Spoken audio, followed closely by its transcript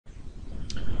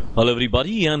Hello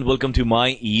everybody and welcome to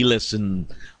my e-lesson.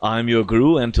 I'm your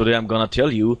guru and today I'm gonna tell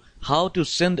you how to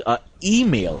send an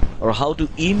email or how to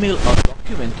email a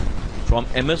document from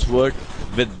MS Word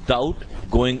without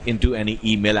going into any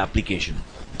email application.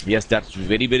 Yes, that's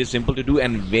very simple to do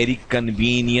and very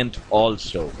convenient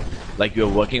also. Like you're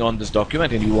working on this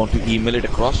document and you want to email it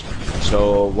across.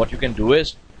 So what you can do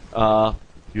is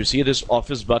you see this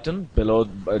office button below,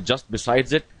 just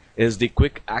besides it is the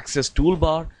quick access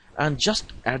toolbar. And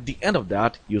just at the end of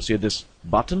that, you see this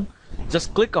button.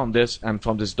 Just click on this and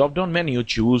from this drop-down menu,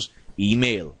 choose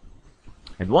email.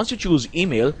 And once you choose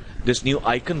email, this new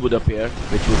icon would appear,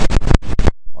 which would,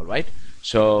 all right.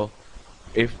 So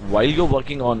if while you're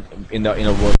working on in a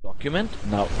Word document,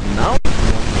 now if you want to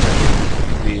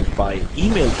send it by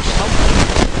email to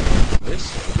someone,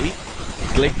 this we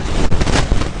click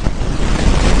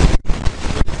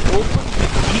open the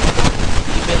default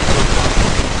email program.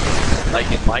 Like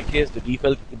in my case, the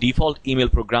default email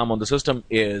program on the system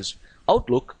is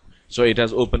Outlook. So it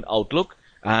has opened Outlook,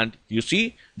 and you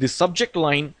see the subject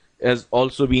line has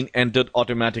also been entered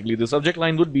automatically. The subject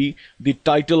line would be the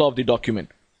title of the document.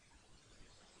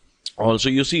 Also,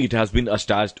 you see it has been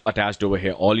attached over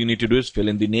here. All you need to do is fill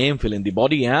in the name, fill in the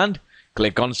body, and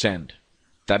click on send.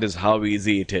 That is how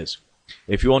easy it is.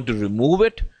 If you want to remove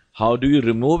it, how do you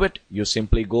remove it? You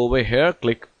simply go over here,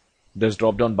 click this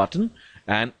drop down button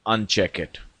and uncheck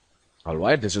it.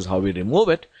 Alright, this is how we remove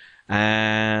it.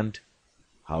 And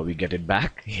how we get it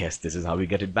back. Yes, this is how we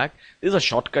get it back. There's a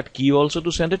shortcut key also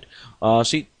to send it.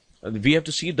 See, we have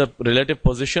to see the relative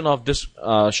position of this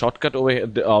shortcut over here,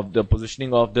 of the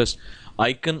positioning of this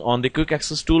icon on the quick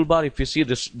access toolbar. If you see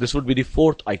this, this would be the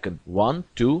fourth icon. 1,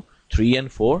 2, 3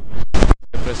 and 4.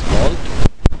 Press Alt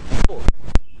 4.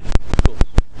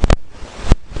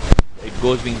 It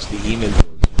goes means the email goes.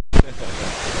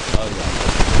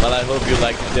 Well, I hope you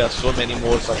liked it. There are so many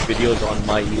more such videos on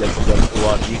my elessons.org.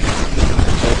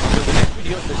 So until the next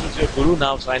video, this is your guru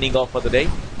now signing off for the day.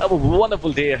 Have a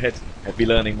wonderful day ahead. Happy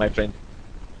learning, my friend.